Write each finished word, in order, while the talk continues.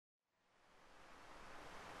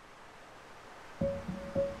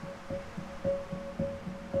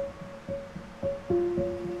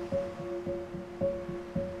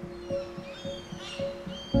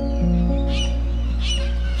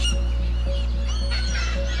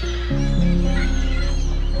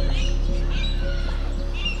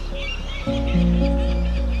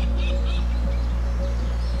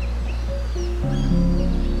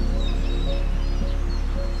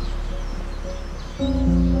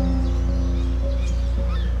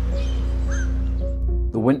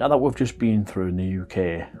winter that we've just been through in the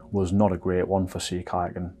UK was not a great one for sea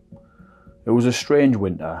kayaking. It was a strange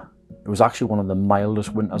winter. It was actually one of the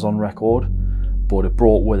mildest winters on record, but it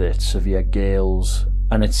brought with it severe gales,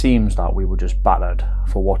 and it seems that we were just battered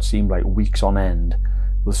for what seemed like weeks on end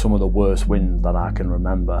with some of the worst winds that I can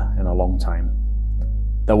remember in a long time.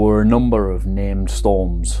 There were a number of named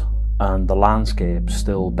storms, and the landscape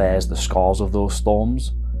still bears the scars of those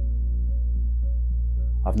storms.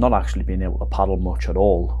 I've not actually been able to paddle much at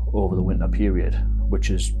all over the winter period,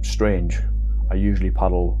 which is strange. I usually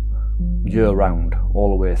paddle year round,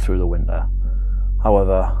 all the way through the winter.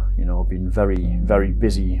 However, you know, I've been very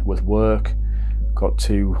busy with work. Got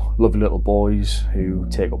two lovely little boys who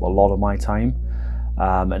take up a lot of my time.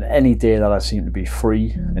 And any day that I seem to be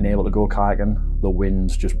free and able to go kayaking, the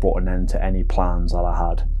winds just brought an end to any plans that I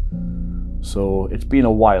had. So it's been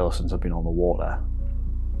a while since I've been on the water.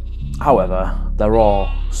 However, there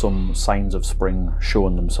are some signs of spring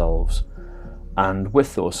showing themselves, and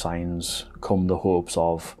with those signs come the hopes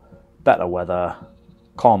of better weather,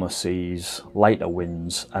 calmer seas, lighter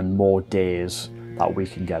winds, and more days that we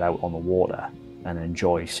can get out on the water and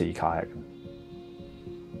enjoy sea kayaking.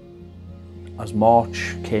 As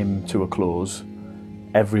March came to a close,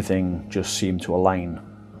 everything just seemed to align.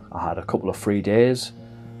 I had a couple of free days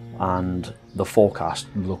and the forecast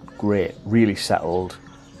looked great, really settled.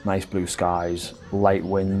 Nice blue skies, light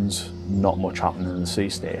winds, not much happening in the sea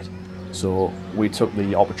state. So we took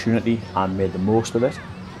the opportunity and made the most of it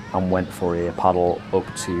and went for a paddle up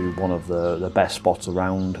to one of the best spots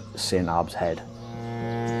around, St Abbs Head.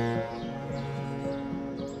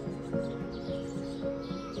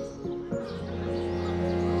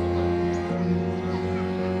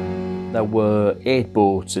 There were 8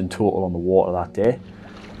 boats in total on the water that day,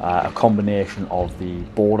 a combination of the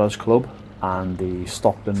Boarders Club and the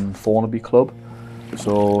Stockton Thornaby Club.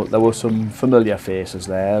 So there were some familiar faces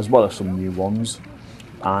there as well as some new ones,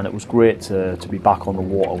 and it was great to be back on the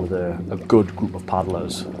water with a good group of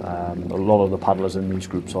paddlers. A lot of the paddlers in these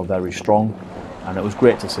groups are very strong, and it was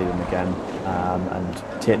great to see them again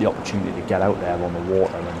and take the opportunity to get out there on the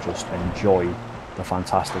water and just enjoy the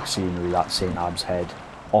fantastic scenery that St Abbs Head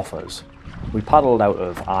offers. We paddled out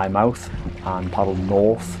of Eyemouth and paddled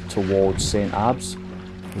north towards St Abbs.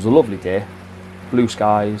 It was a lovely day, blue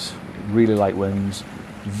skies, really light winds,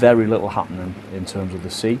 very little happening in terms of the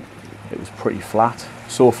sea. It was pretty flat,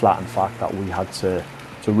 so flat in fact that we had to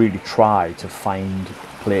really try to find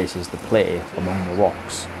places to play among the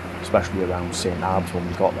rocks, especially around St Abbs when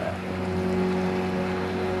we got there.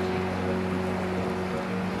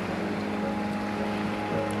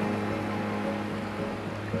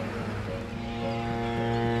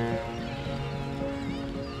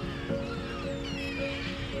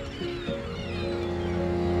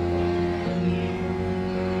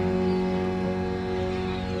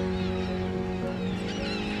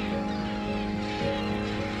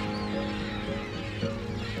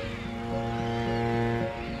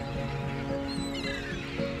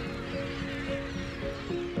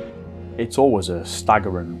 It's always a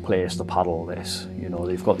staggering place to paddle this. You know,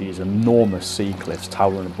 they've got these enormous sea cliffs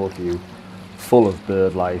towering above you, full of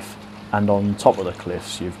bird life, and on top of the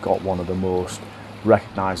cliffs you've got one of the most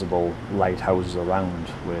recognisable lighthouses around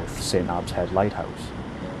with St Abbs Head Lighthouse.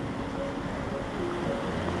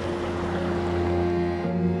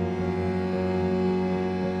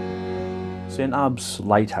 St Abbs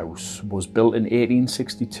Lighthouse was built in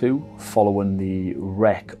 1862 following the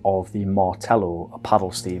wreck of the Martello, a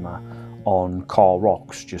paddle steamer, on Carr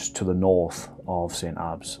Rocks just to the north of St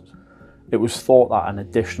Abbs. It was thought that an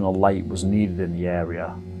additional light was needed in the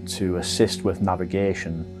area to assist with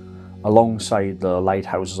navigation alongside the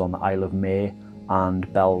lighthouses on the Isle of May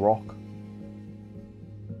and Bell Rock.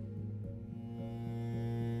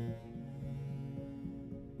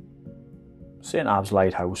 St Abbs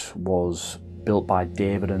Lighthouse was built by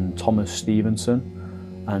David and Thomas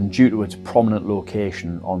Stevenson, and due to its prominent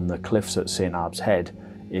location on the cliffs at St Abbs Head,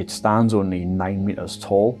 it stands only 9 metres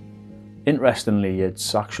tall. Interestingly,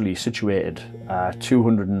 it's actually situated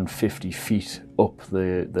 250 feet up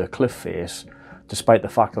the cliff face, despite the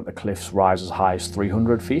fact that the cliffs rise as high as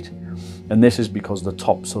 300 feet. And this is because the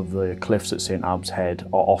tops of the cliffs at St Abbs Head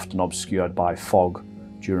are often obscured by fog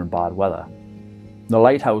during bad weather. The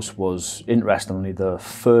lighthouse was, interestingly, the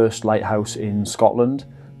first lighthouse in Scotland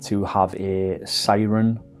to have a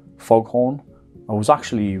siren foghorn. I was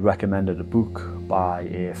actually recommended a book by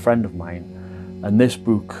a friend of mine, and this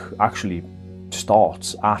book actually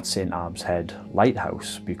starts at St Abbs Head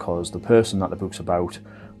Lighthouse because the person that the book's about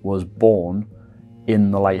was born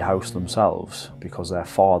in the lighthouse themselves because their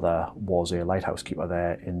father was a lighthouse keeper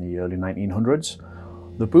there in the early 1900s.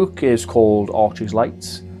 The book is called Archer's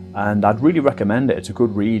Lights, and I'd really recommend it. It's a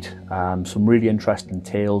good read. Some really interesting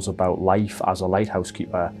tales about life as a lighthouse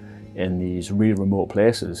keeper in these really remote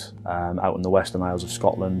places out in the Western Isles of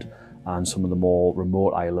Scotland and some of the more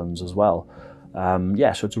remote islands as well.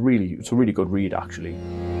 Yeah, so it's a really good read actually.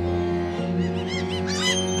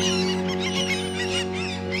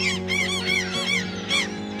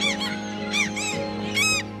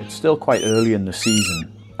 It's still quite early in the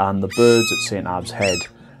season, and the birds at St Abbs Head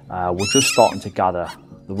were just starting to gather.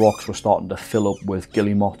 The rocks were starting to fill up with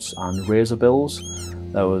guillemots and razorbills.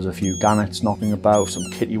 There was a few gannets knocking about, some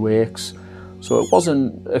kittiwakes. So it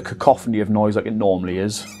wasn't a cacophony of noise like it normally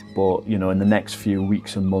is, but you know, in the next few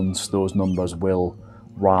weeks and months, those numbers will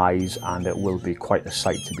rise and it will be quite a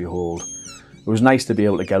sight to behold. It was nice to be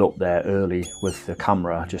able to get up there early with the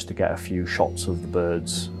camera just to get a few shots of the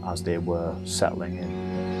birds as they were settling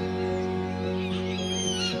in.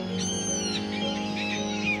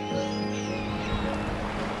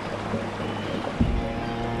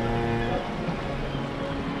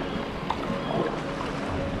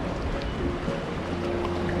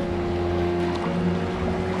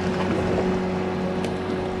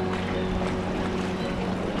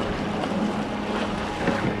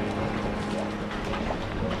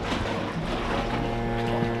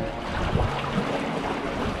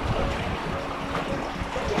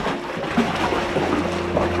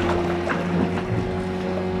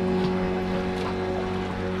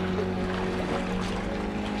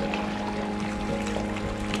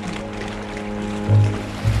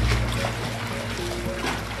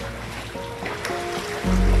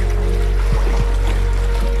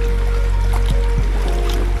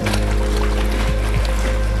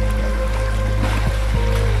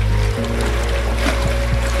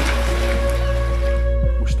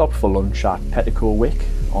 Stopped for lunch at Petticoat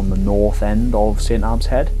on the north end of St Abbs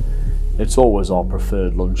Head. It's always our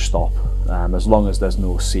preferred lunch stop, as long as there's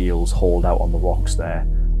no seals hauled out on the rocks there.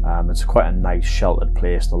 It's quite a nice sheltered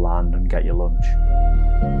place to land and get your lunch.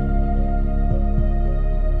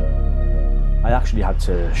 I actually had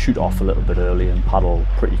to shoot off a little bit early and paddle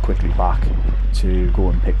pretty quickly back to go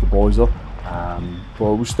and pick the boys up,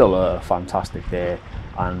 but it was still a fantastic day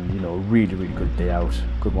and, you know, a really good day out.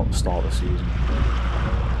 Good one to start the season.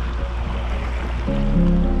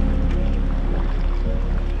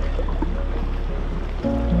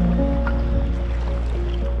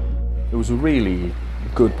 It was a really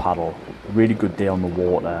good paddle, a really good day on the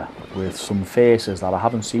water with some faces that I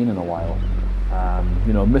haven't seen in a while.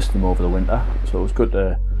 You know, missed them over the winter, so it was good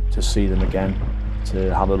to see them again,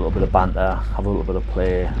 to have a little bit of banter, have a little bit of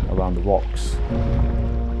play around the rocks.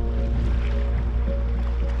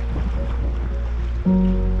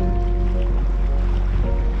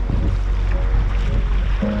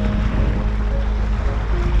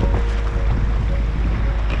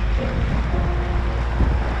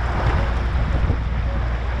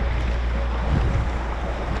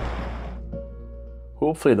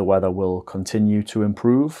 Hopefully the weather will continue to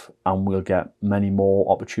improve and we'll get many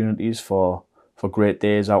more opportunities for great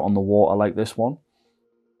days out on the water like this one.